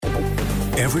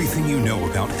Everything you know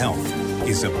about health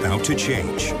is about to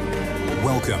change.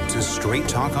 Welcome to Straight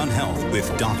Talk on Health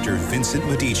with Dr. Vincent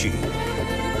Medici.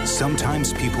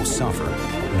 Sometimes people suffer,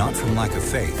 not from lack of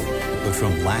faith, but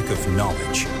from lack of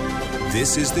knowledge.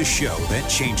 This is the show that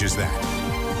changes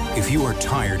that. If you are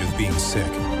tired of being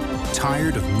sick,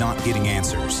 tired of not getting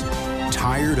answers,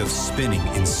 tired of spinning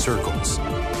in circles,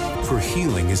 for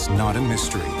healing is not a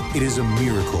mystery. It is a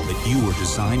miracle that you were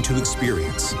designed to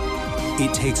experience.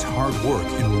 It takes hard work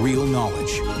and real knowledge.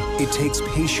 It takes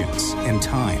patience and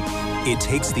time. It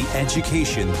takes the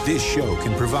education this show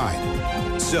can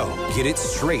provide. So get it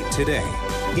straight today.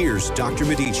 Here's Dr.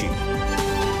 Medici.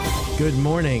 Good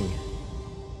morning.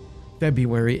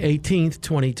 February 18th,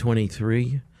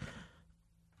 2023.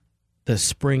 The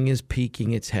spring is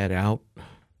peeking its head out.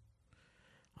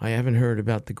 I haven't heard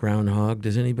about the groundhog.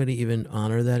 Does anybody even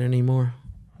honor that anymore?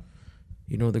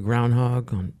 You know, the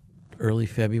groundhog on early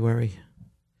February?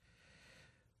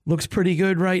 Looks pretty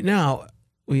good right now.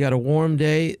 We got a warm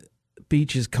day. The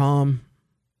beach is calm.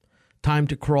 Time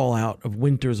to crawl out of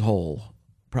winter's hole.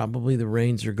 Probably the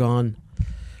rains are gone.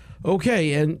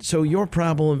 Okay, and so your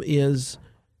problem is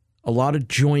a lot of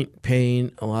joint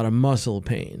pain, a lot of muscle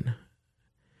pain.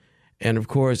 And of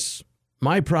course,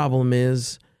 my problem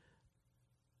is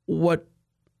what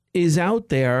is out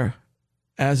there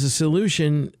as a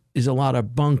solution is a lot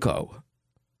of bunko.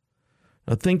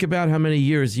 Now think about how many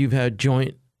years you've had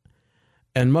joint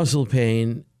and muscle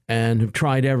pain and have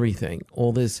tried everything.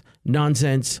 All this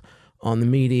nonsense on the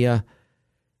media,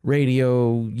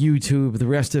 radio, YouTube, the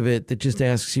rest of it that just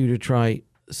asks you to try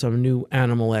some new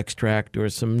animal extract or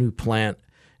some new plant,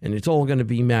 and it's all going to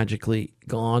be magically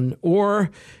gone.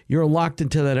 Or you're locked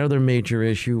into that other major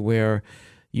issue where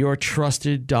your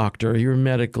trusted doctor, your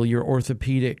medical, your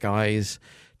orthopedic guys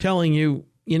telling you,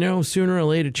 you know, sooner or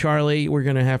later, Charlie, we're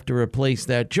going to have to replace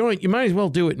that joint. You might as well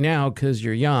do it now because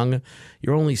you're young.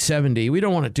 You're only 70. We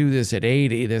don't want to do this at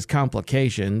 80. There's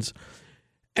complications.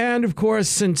 And, of course,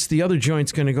 since the other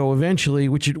joint's going to go eventually,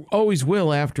 which it always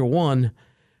will after one,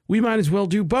 we might as well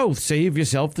do both. Save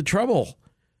yourself the trouble.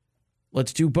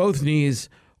 Let's do both knees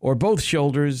or both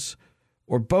shoulders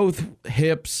or both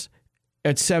hips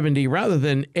at 70 rather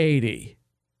than 80.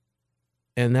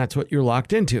 And that's what you're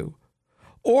locked into.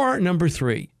 Or number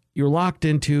three, you're locked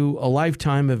into a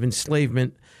lifetime of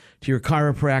enslavement to your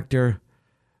chiropractor,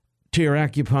 to your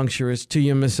acupuncturist, to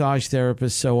your massage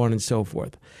therapist, so on and so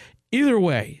forth. Either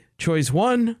way, choice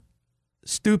one,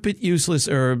 stupid, useless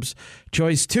herbs.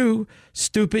 Choice two,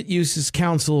 stupid, useless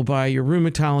counsel by your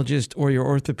rheumatologist or your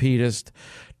orthopedist.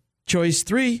 Choice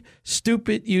three,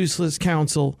 stupid, useless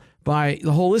counsel by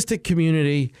the holistic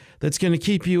community that's going to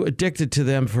keep you addicted to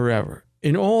them forever.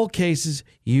 In all cases,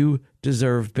 you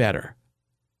deserve better.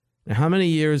 Now, how many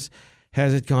years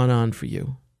has it gone on for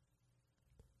you?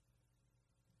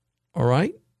 All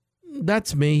right?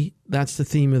 That's me. That's the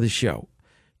theme of the show.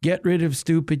 Get rid of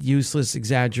stupid, useless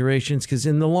exaggerations, because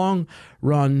in the long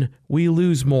run, we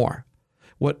lose more.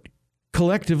 What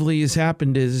collectively has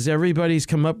happened is everybody's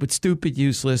come up with stupid,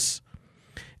 useless,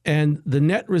 and the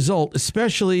net result,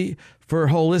 especially for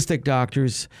holistic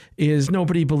doctors, is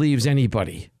nobody believes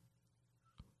anybody.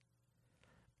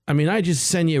 I mean, I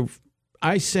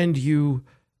send you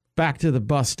back to the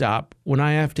bus stop when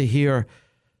I have to hear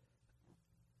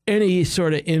any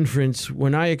sort of inference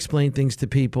when I explain things to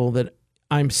people that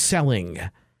I'm selling,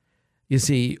 you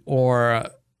see, or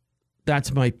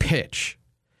that's my pitch.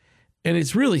 And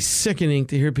it's really sickening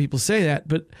to hear people say that,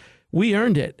 but we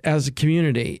earned it as a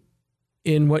community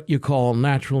in what you call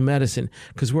natural medicine,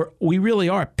 because we really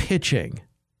are pitching.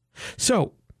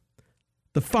 So,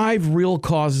 the 5 real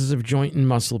causes of joint and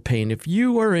muscle pain. If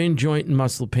you are in joint and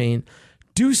muscle pain,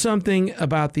 do something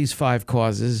about these 5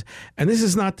 causes. And this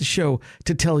is not the show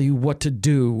to tell you what to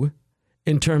do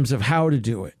in terms of how to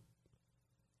do it.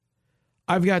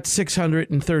 I've got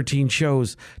 613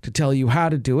 shows to tell you how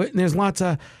to do it. And there's lots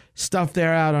of stuff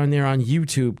out on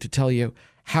YouTube to tell you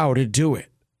how to do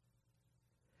it.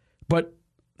 But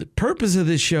the purpose of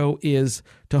this show is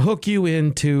to hook you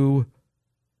into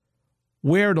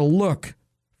where to look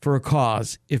for a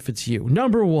cause if it's you.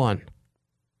 Number 1,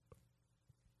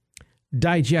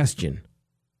 digestion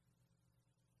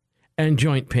and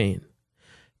joint pain.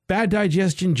 Bad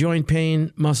digestion, joint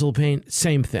pain, muscle pain,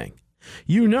 same thing.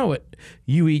 You know it.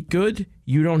 You eat good,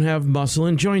 you don't have muscle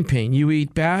and joint pain. You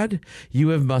eat bad, you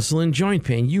have muscle and joint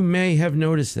pain. You may have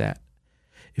noticed that.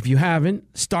 If you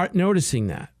haven't, start noticing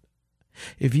that.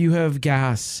 If you have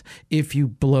gas, if you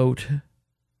bloat,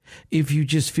 if you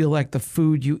just feel like the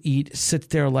food you eat sits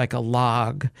there like a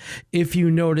log, if you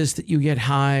notice that you get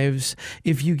hives,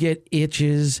 if you get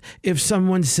itches, if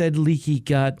someone said leaky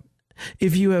gut,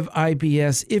 if you have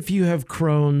IBS, if you have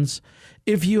Crohn's,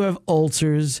 if you have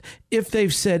ulcers, if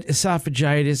they've said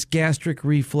esophagitis, gastric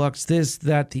reflux, this,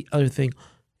 that, the other thing.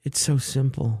 It's so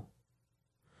simple.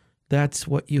 That's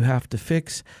what you have to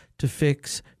fix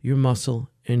your muscle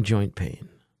and joint pain.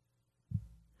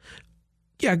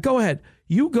 Yeah, go ahead.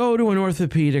 You go to an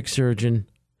orthopedic surgeon.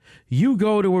 You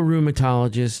go to a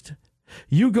rheumatologist.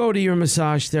 You go to your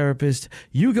massage therapist.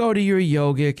 You go to your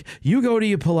yogic. You go to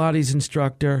your Pilates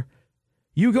instructor.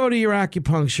 You go to your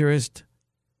acupuncturist.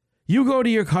 You go to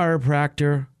your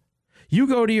chiropractor. You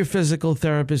go to your physical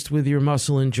therapist with your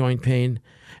muscle and joint pain.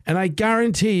 And I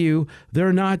guarantee you,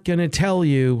 they're not going to tell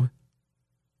you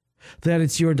that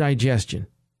it's your digestion.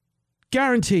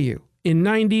 Guarantee you, in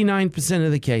 99%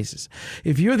 of the cases.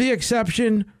 If you're the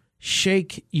exception,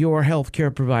 shake your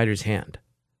healthcare provider's hand.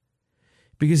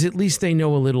 Because at least they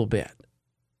know a little bit.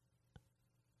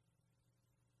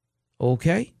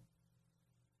 Okay?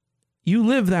 You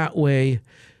live that way.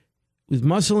 With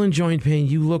muscle and joint pain,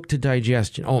 you look to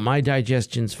digestion. Oh, my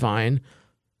digestion's fine.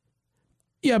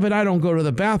 Yeah, but I don't go to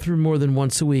the bathroom more than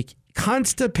once a week.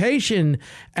 Constipation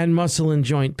and muscle and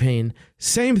joint pain,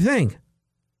 same thing.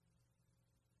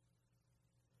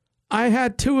 I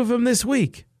had 2 of them this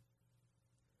week.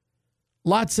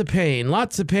 Lots of pain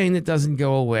that doesn't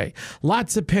go away.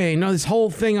 Lots of pain. No, this whole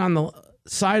thing on the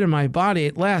side of my body,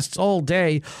 it lasts all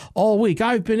day, all week.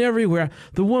 I've been everywhere.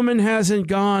 The woman hasn't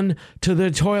gone to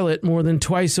the toilet more than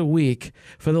twice a week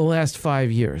for the last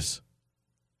 5 years.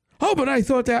 Oh, but I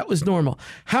thought that was normal.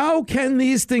 How can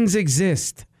these things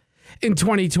exist in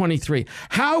 2023?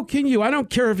 How can you, I don't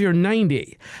care if you're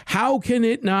 90, how can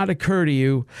it not occur to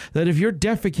you that if you're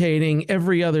defecating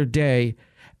every other day,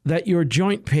 that your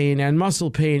joint pain and muscle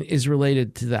pain is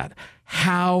related to that?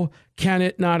 How can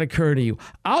it not occur to you?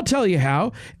 I'll tell you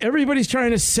how. Everybody's trying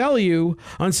to sell you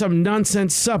on some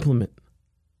nonsense supplement.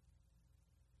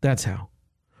 That's how.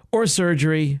 Or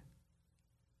surgery,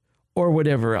 or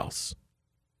whatever else.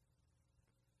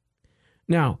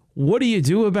 Now, what do you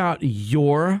do about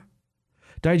your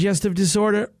digestive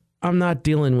disorder? I'm not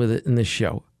dealing with it in this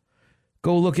show.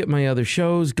 Go look at my other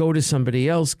shows. Go to somebody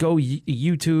else. Go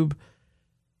YouTube.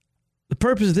 The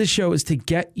purpose of this show is to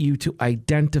get you to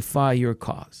identify your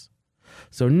cause.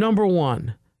 So number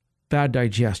 1, bad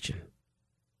digestion.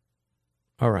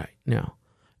 All right. Now,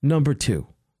 number 2,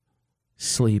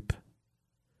 sleep.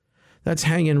 That's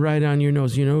hanging right on your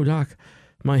nose. You know, Doc,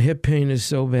 my hip pain is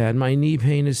so bad. My knee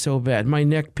pain is so bad. My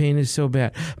neck pain is so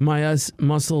bad. My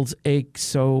muscles ache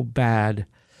so bad.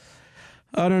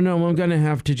 I don't know. I'm going to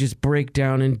have to just break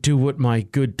down and do what my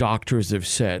good doctors have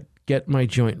said. Get my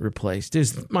joint replaced.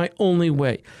 It's my only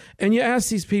way. And you ask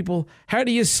these people, how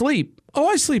do you sleep? Oh,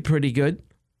 I sleep pretty good.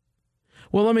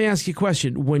 Well, let me ask you a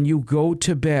question. When you go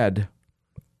to bed,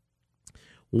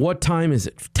 what time is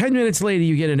it? 10 minutes later,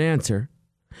 you get an answer.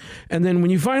 And then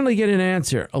when you finally get an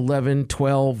answer, 11,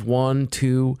 12, 1,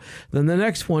 2, then the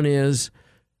next one is,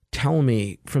 tell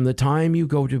me from the time you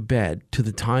go to bed to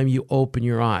the time you open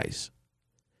your eyes,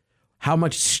 how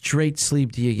much straight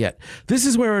sleep do you get? This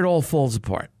is where it all falls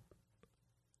apart.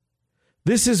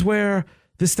 This is where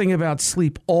this thing about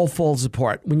sleep all falls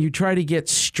apart. When you try to get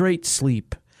straight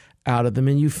sleep out of them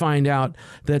and you find out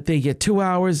that they get 2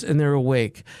 hours and they're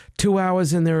awake, 2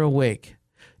 hours and they're awake.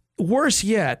 Worse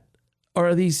yet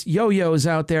are these yo-yos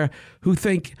out there who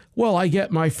think, well, I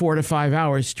get my 4 to 5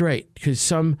 hours straight because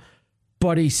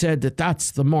somebody said that that's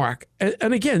the mark.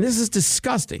 And again, this is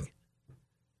disgusting.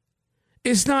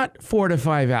 It's not 4 to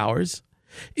 5 hours.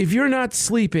 If you're not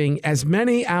sleeping as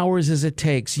many hours as it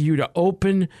takes you to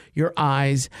open your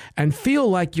eyes and feel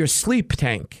like your sleep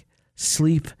tank,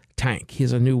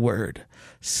 here's a new word,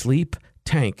 sleep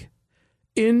tank,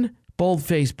 in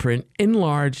boldface print,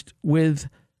 enlarged with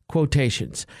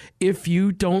quotations. If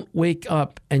you don't wake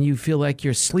up and you feel like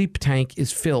your sleep tank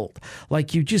is filled,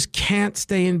 like you just can't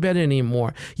stay in bed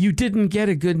anymore, you didn't get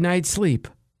a good night's sleep.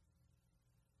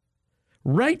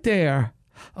 Right there,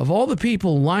 of all the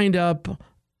people lined up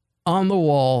on the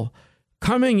wall,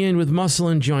 coming in with muscle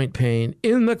and joint pain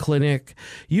in the clinic,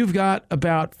 you've got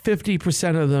about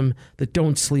 50% of them that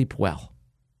don't sleep well.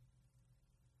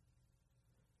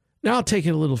 Now I'll take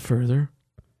it a little further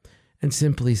and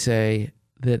simply say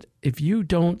that if you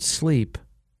don't sleep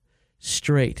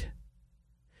straight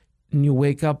and you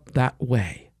wake up that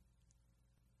way,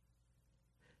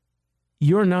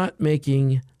 you're not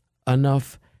making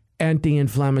enough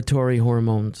anti-inflammatory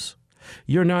hormones.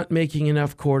 You're not making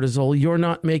enough cortisol. You're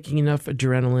not making enough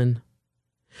adrenaline.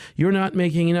 You're not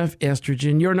making enough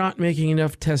estrogen. You're not making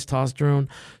enough testosterone.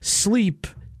 Sleep,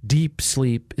 deep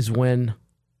sleep, is when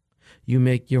you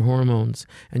make your hormones.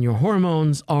 And your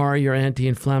hormones are your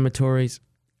anti-inflammatories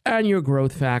and your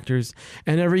growth factors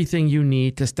and everything you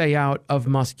need to stay out of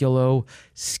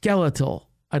musculoskeletal.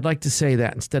 I'd like to say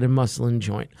that instead of muscle and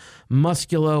joint.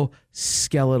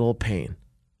 Musculoskeletal pain.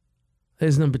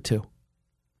 There's number 2.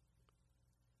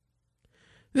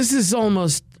 This is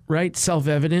almost, right,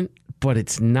 self-evident, but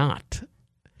it's not.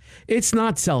 It's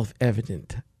not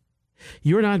self-evident.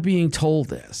 You're not being told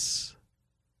this.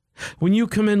 When you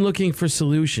come in looking for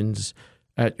solutions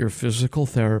at your physical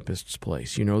therapist's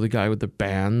place, you know, the guy with the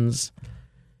bands.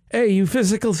 Hey, you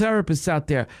physical therapists out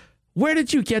there, where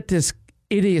did you get this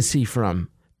idiocy from?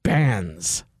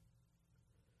 Bands.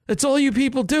 That's all you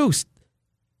people do.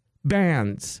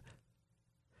 Bands.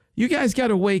 You guys got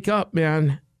to wake up,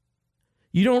 man.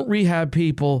 You don't rehab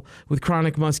people with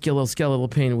chronic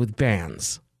musculoskeletal pain with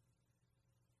bands.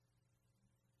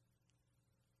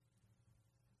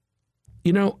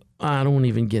 You know, I don't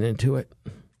even get into it.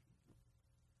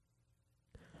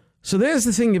 So there's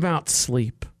the thing about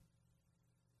sleep.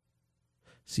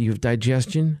 So you have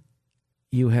digestion,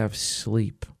 you have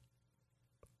sleep.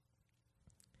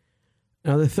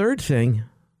 Now the third thing,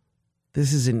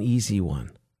 this is an easy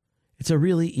one. It's a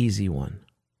really easy one.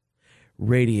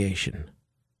 Radiation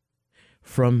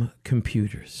from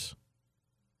computers.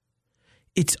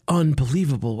 It's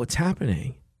unbelievable what's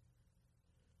happening.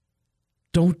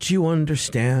 Don't you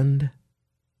understand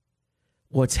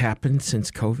what's happened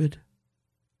since COVID?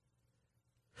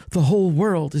 The whole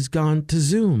world has gone to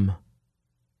Zoom.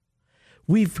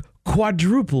 We've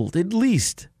quadrupled at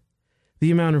least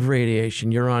the amount of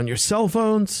radiation. You're on your cell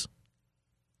phones.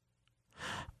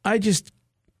 I just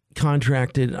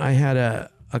contracted, I had a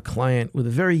client with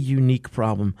a very unique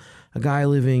problem, a guy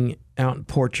living out in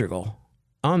Portugal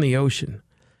on the ocean.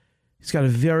 He's got a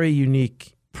very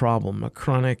unique problem, a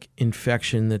chronic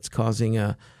infection that's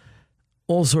causing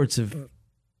all sorts of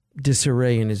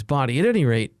disarray in his body. At any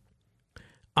rate,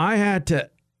 I had to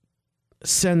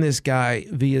send this guy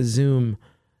via Zoom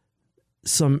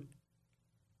some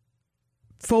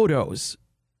photos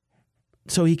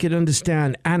so he could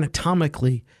understand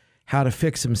anatomically how to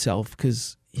fix himself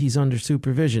because he's under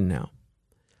supervision now.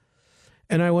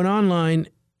 And I went online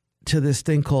to this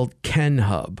thing called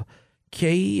KenHub,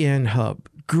 K-E-N Hub.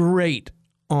 Great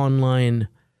online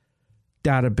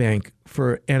data bank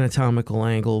for anatomical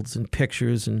angles and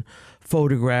pictures and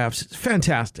photographs. It's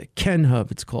fantastic.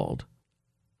 KenHub, it's called.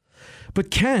 But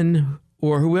Ken,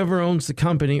 or whoever owns the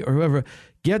company, or whoever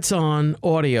gets on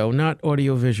audio, not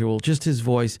audio visual, just his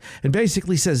voice, and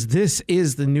basically says, this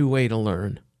is the new way to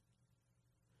learn.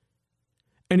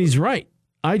 And he's right.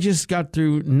 I just got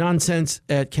through nonsense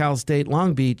at Cal State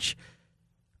Long Beach.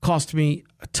 Cost me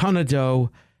a ton of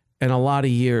dough and a lot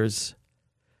of years.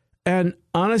 And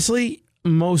honestly,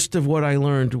 most of what I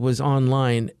learned was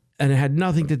online, and it had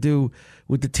nothing to do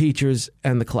with the teachers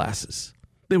and the classes.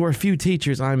 There were a few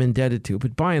teachers I'm indebted to,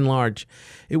 but by and large,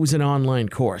 it was an online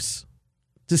course.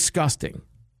 Disgusting.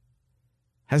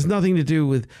 Has nothing to do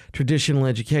with traditional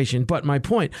education. But my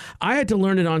point, I had to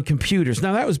learn it on computers.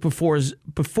 Now, that was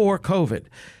before COVID.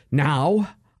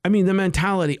 Now, I mean, the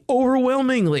mentality,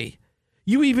 overwhelmingly,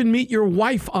 you even meet your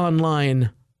wife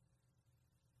online.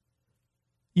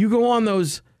 You go on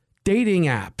those dating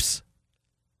apps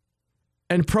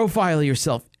and profile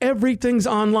yourself. Everything's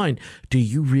online. Do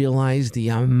you realize the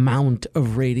amount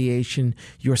of radiation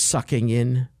you're sucking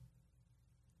in?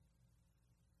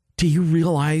 Do you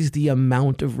realize the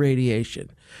amount of radiation?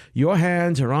 Your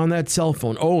hands are on that cell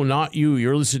phone. Oh, not you.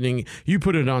 You're listening. You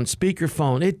put it on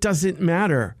speakerphone. It doesn't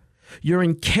matter. You're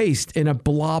encased in a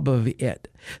blob of it.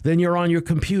 Then you're on your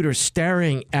computer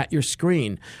staring at your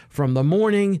screen from the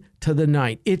morning to the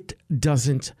night. It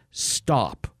doesn't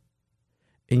stop.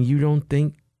 And you don't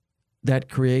think that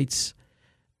creates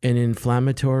an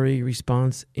inflammatory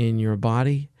response in your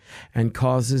body and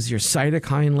causes your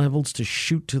cytokine levels to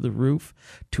shoot to the roof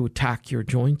to attack your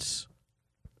joints?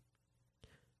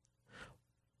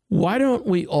 Why don't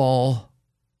we all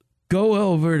go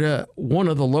over to one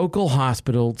of the local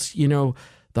hospitals, you know,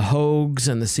 the Hoags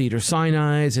and the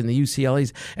Cedars-Sinais and the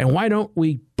UCLAs, and why don't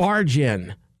we barge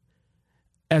in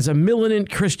as a militant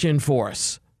Christian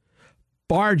force,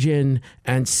 barge in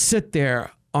and sit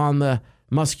there on the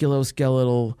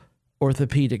musculoskeletal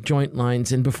orthopedic joint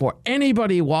lines, and before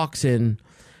anybody walks in,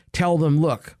 tell them,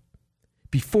 look,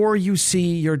 before you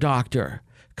see your doctor,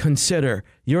 consider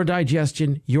your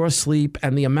digestion, your sleep,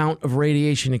 and the amount of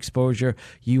radiation exposure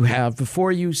you have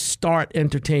before you start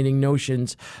entertaining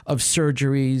notions of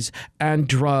surgeries and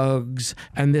drugs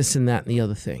and this and that and the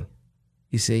other thing.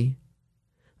 You see?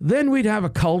 Then we'd have a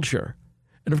culture.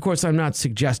 And of course, I'm not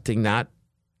suggesting that.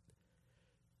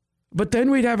 But then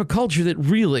we'd have a culture that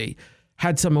really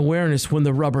had some awareness when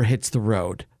the rubber hits the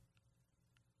road.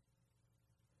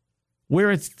 Where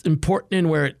it's important and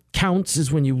where it counts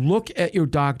is when you look at your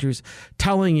doctors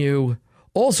telling you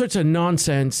all sorts of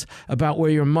nonsense about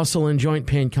where your muscle and joint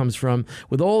pain comes from,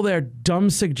 with all their dumb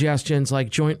suggestions like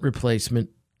joint replacement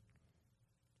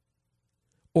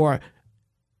or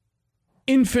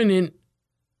infinite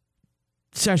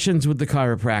sessions with the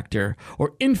chiropractor,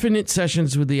 or infinite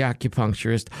sessions with the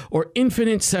acupuncturist, or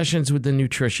infinite sessions with the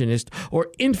nutritionist, or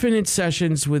infinite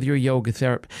sessions with your yoga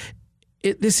therapist.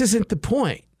 This isn't the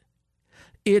point.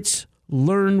 It's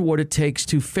learn what it takes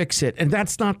to fix it. And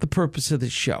that's not the purpose of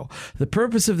this show. The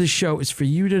purpose of this show is for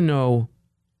you to know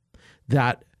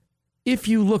that if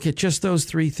you look at just those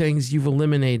three things, you've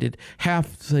eliminated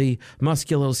half the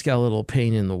musculoskeletal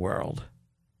pain in the world.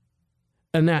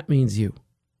 And that means you.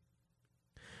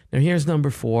 Now, here's number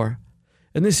 4,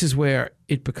 and this is where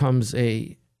it becomes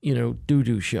a,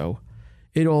 doo-doo show.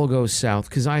 It all goes south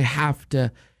because I have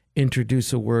to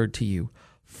introduce a word to you.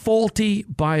 Faulty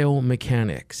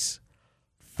biomechanics.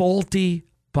 Faulty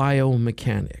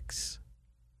biomechanics.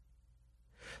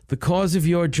 The cause of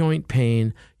your joint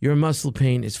pain, your muscle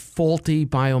pain, is faulty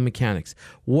biomechanics.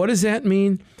 What does that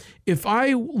mean? If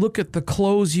I look at the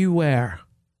clothes you wear,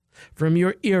 from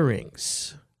your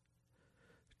earrings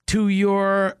to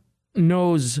your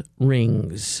nose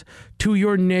rings, to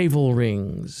your navel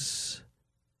rings,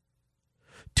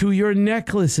 to your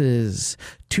necklaces,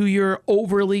 to your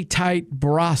overly tight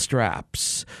bra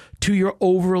straps, to your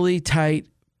overly tight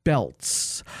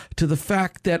belts, to the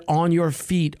fact that on your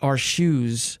feet are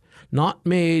shoes not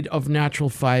made of natural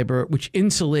fiber, which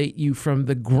insulate you from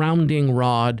the grounding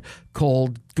rod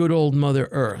called good old Mother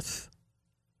Earth,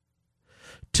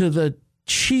 to the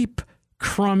cheap,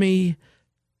 crummy,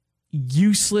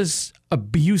 useless,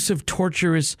 abusive,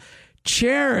 torturous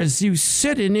chairs you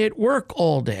sit in at work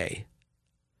all day,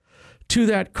 to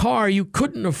that car you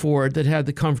couldn't afford that had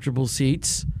the comfortable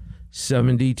seats,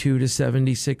 72 to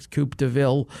 76 Coupe de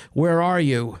Ville, where are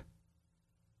you?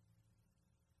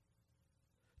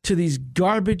 To these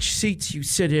garbage seats you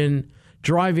sit in,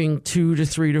 driving 2 to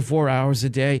 3 to 4 hours a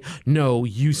day. No,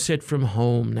 you sit from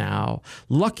home now.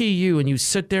 Lucky you, and you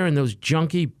sit there in those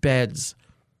junky beds,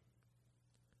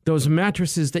 those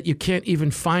mattresses that you can't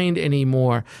even find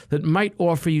anymore that might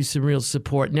offer you some real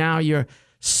support. Now you're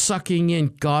sucking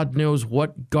in God knows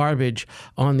what garbage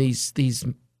on these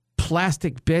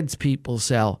plastic beds people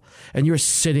sell, and you're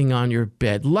sitting on your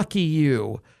bed. Lucky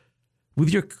you, with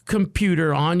your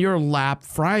computer on your lap,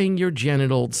 frying your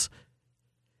genitals,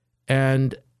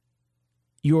 and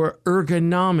your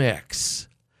ergonomics,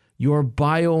 your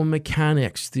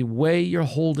biomechanics, the way you're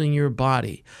holding your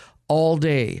body all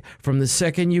day, from the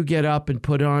second you get up and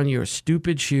put on your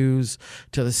stupid shoes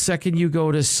to the second you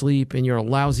go to sleep in your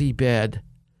lousy bed,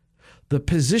 the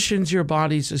positions your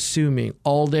body's assuming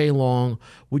all day long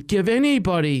would give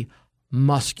anybody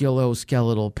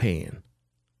musculoskeletal pain.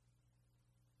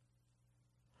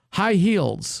 High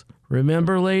heels.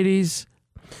 Remember, ladies,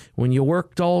 when you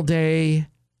worked all day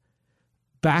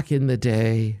back in the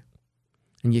day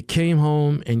and you came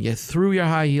home and you threw your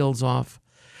high heels off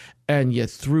and you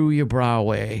threw your bra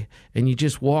away and you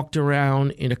just walked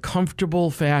around in a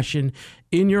comfortable fashion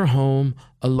in your home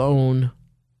alone.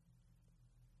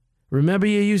 Remember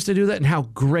you used to do that and how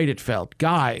great it felt.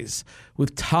 Guys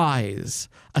with ties,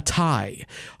 a tie.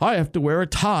 I have to wear a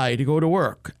tie to go to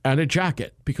work and a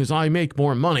jacket because I make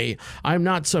more money. I'm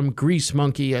not some grease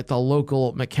monkey at the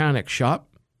local mechanic shop.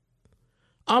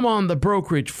 I'm on the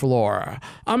brokerage floor.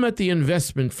 I'm at the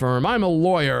investment firm. I'm a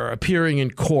lawyer appearing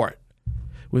in court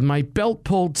with my belt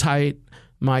pulled tight,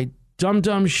 my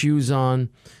dum-dum shoes on,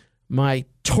 my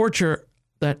torture.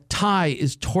 That tie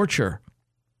is torture.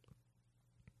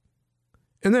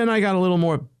 And then I got a little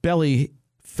more belly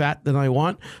fat than I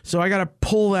want, so I got to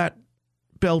pull that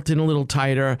belt in a little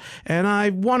tighter. And I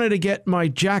wanted to get my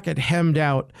jacket hemmed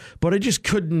out, but I just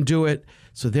couldn't do it.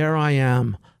 So there I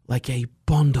am, like a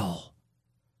bundle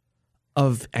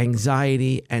of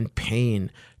anxiety and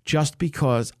pain, just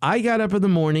because I got up in the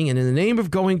morning and in the name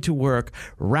of going to work,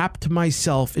 wrapped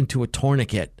myself into a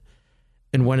tourniquet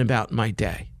and went about my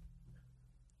day.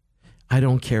 I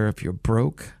don't care if you're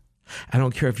broke. I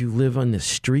don't care if you live on the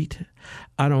street.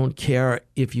 I don't care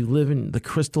if you live in the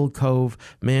Crystal Cove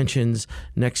mansions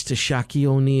next to Shaquille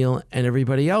O'Neal and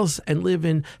everybody else and live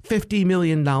in $50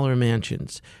 million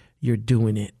mansions. You're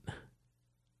doing it.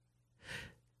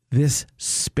 This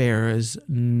spares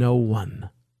no one.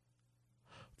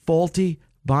 Faulty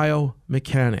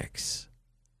biomechanics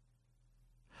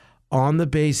on the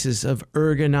basis of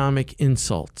ergonomic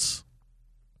insults,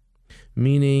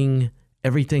 meaning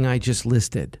everything I just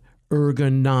listed.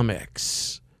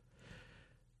 Ergonomics.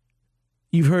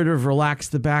 You've heard of Relax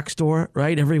the Back Store,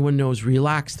 right? Everyone knows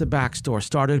Relax the Back Store,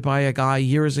 started by a guy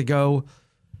years ago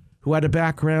who had a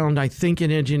background, I think,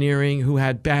 in engineering, who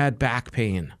had bad back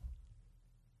pain.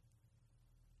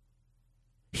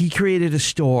 He created a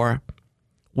store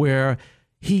where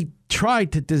he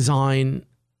tried to design,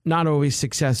 not always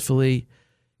successfully,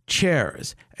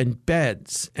 chairs and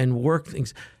beds and work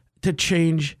things to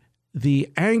change the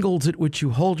angles at which you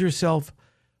hold yourself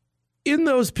in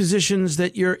those positions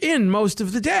that you're in most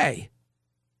of the day.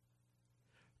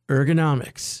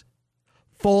 Ergonomics.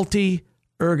 Faulty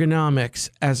ergonomics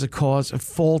as a cause of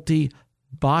faulty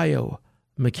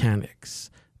biomechanics.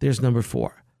 There's number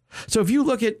 4. So if you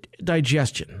look at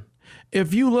digestion,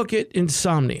 if you look at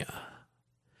insomnia,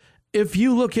 if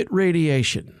you look at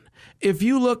radiation, if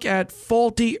you look at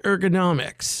faulty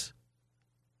ergonomics,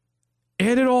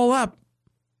 add it all up.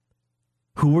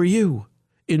 Who are you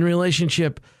in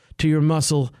relationship to your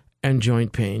muscle and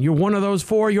joint pain? You're one of those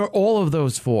 4. You're all of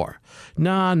those 4.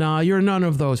 Nah, you're none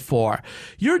of those 4.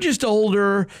 You're just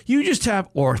older. You just have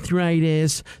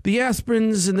arthritis. The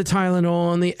aspirins and the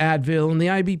Tylenol and the Advil and the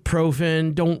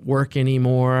ibuprofen don't work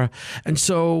anymore. And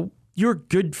so your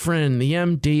good friend, the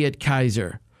MD at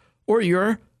Kaiser, or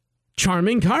your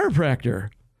charming chiropractor,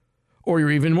 or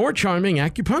your even more charming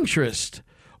acupuncturist,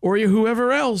 or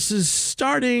whoever else is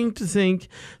starting to think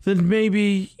that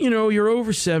maybe, you're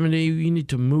over 70, you need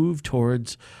to move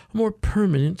towards a more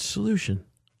permanent solution.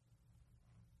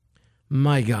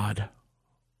 My God.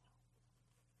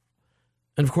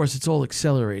 And of course, it's all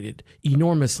accelerated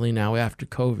enormously now after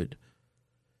COVID.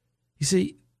 You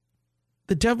see,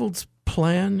 the devil's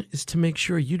plan is to make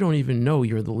sure you don't even know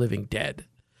you're the living dead.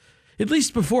 At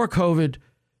least before COVID,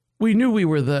 we knew we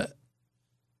were the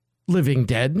living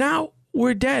dead. Now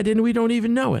we're dead and we don't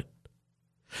even know it.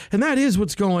 And that is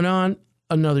what's going on.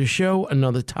 Another show,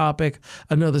 another topic,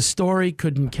 another story.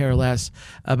 Couldn't care less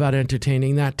about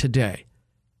entertaining that today.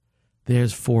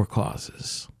 There's 4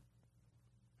 causes.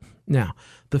 Now,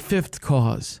 the 5th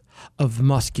cause of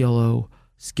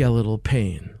musculoskeletal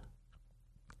pain.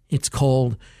 It's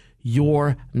called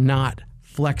you're not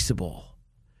flexible.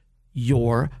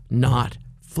 You're not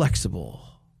flexible.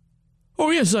 Oh,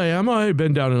 yes, I am. I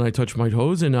bend down and I touch my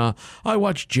toes, and I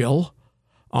watch Jill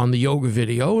on the yoga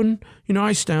video, and,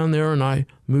 I stand there and I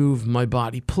move my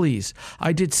body. Please,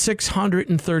 I did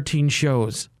 613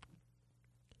 shows.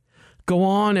 Go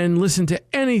on and listen to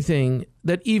anything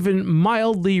that even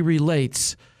mildly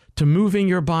relates to moving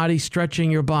your body,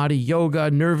 stretching your body, yoga,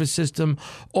 nervous system,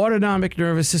 autonomic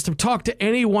nervous system. Talk to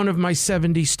any one of my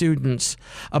 70 students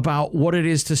about what it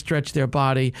is to stretch their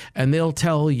body, and they'll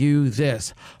tell you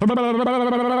this.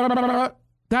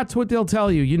 That's what they'll tell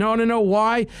you. You want to know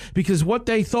why? Because what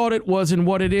they thought it was and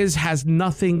what it is has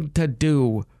nothing to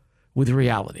do with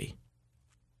reality.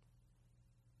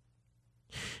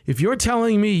 If you're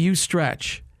telling me you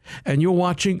stretch and you're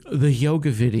watching the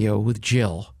yoga video with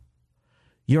Jill,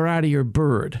 you're out of your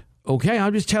bird, okay?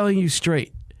 I'm just telling you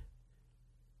straight.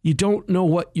 You don't know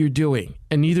what you're doing,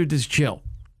 and neither does Jill.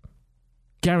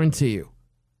 Guarantee you.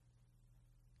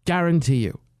 Guarantee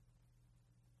you.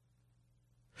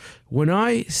 When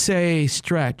I say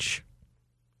stretch,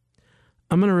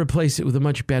 I'm going to replace it with a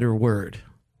much better word.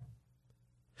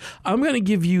 I'm going to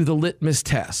give you the litmus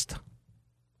test.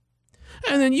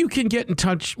 And then you can get in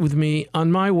touch with me on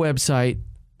my website,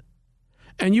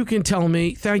 and you can tell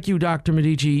me, thank you, Dr.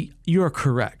 Medici, you're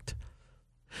correct.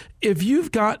 If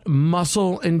you've got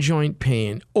muscle and joint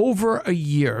pain over a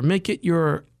year, make it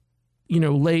your,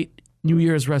 late New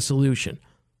Year's resolution.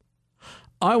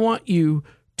 I want you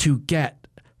to get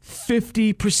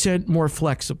 50% more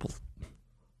flexible.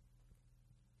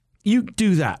 You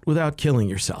do that without killing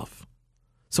yourself.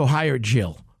 So hire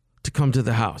Jill to come to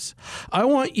the house. I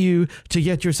want you to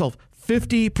get yourself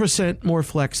 50% more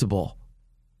flexible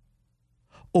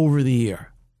over the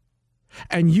year.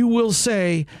 And you will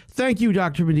say, thank you,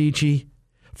 Dr. Medici,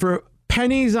 for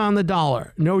pennies on the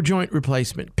dollar, no joint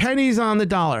replacement. Pennies on the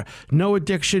dollar, no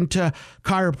addiction to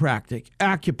chiropractic,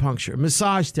 acupuncture,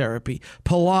 massage therapy,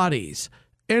 Pilates,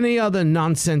 any other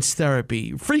nonsense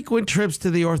therapy, frequent trips to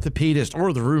the orthopedist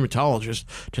or the rheumatologist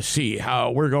to see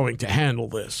how we're going to handle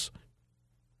this.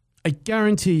 I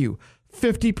guarantee you,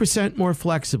 50% more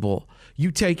flexible.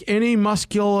 You take any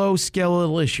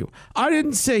musculoskeletal issue. I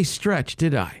didn't say stretch,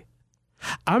 did I?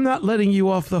 I'm not letting you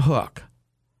off the hook.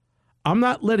 I'm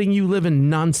not letting you live in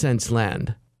nonsense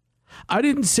land. I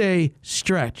didn't say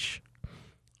stretch.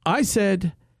 I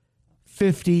said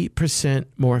 50%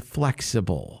 more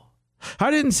flexible.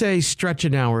 I didn't say stretch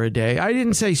an hour a day. I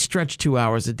didn't say stretch 2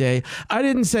 hours a day. I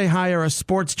didn't say hire a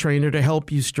sports trainer to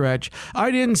help you stretch.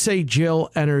 I didn't say Jill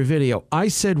and her video. I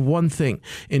said one thing.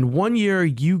 In 1 year,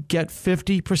 you get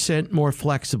 50% more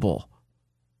flexible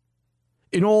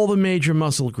in all the major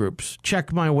muscle groups.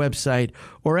 Check my website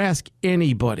or ask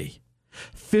anybody.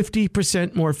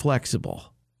 50% more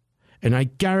flexible. And I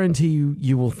guarantee you,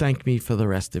 you will thank me for the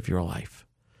rest of your life.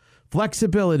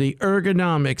 Flexibility,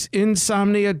 ergonomics,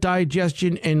 insomnia,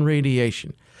 digestion, and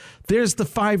radiation. There's the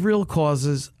 5 real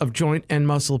causes of joint and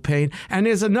muscle pain, and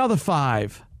there's another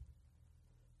 5.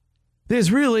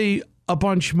 There's really a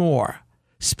bunch more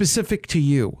specific to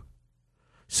you.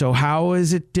 So how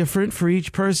is it different for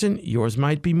each person? Yours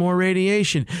might be more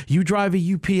radiation. You drive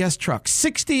a UPS truck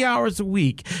 60 hours a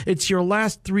week. It's your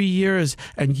last 3 years,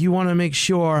 and you want to make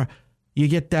sure you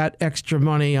get that extra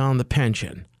money on the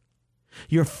pension.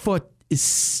 Your foot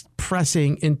is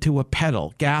pressing into a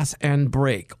pedal, gas and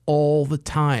brake, all the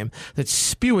time. That's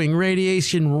spewing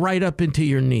radiation right up into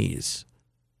your knees.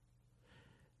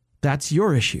 That's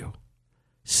your issue.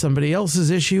 Somebody else's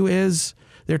issue is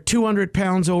they're 200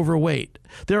 pounds overweight.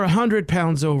 They're 100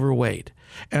 pounds overweight.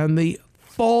 And the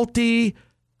faulty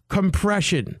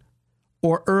compression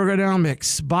or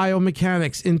ergonomics,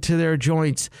 biomechanics into their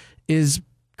joints is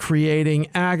creating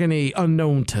agony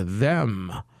unknown to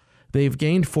them. They've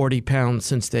gained 40 pounds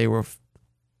since they were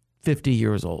 50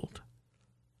 years old.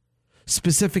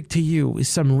 Specific to you is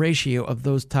some ratio of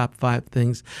those top 5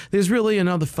 things. There's really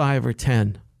another 5 or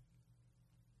 10.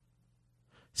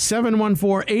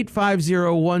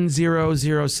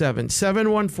 714-850-1007.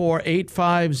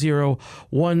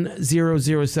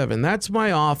 714-850-1007. That's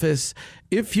my office.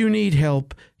 If you need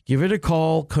help, give it a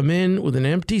call. Come in with an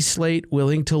empty slate,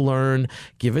 willing to learn.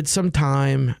 Give it some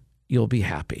time. You'll be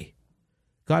happy.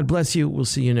 God bless you. We'll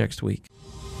see you next week.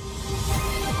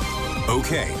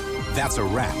 Okay, that's a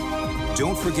wrap.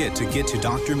 Don't forget to get to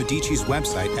Dr. Medici's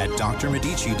website at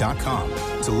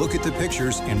drmedici.com to look at the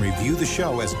pictures and review the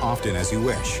show as often as you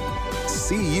wish.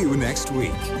 See you next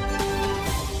week.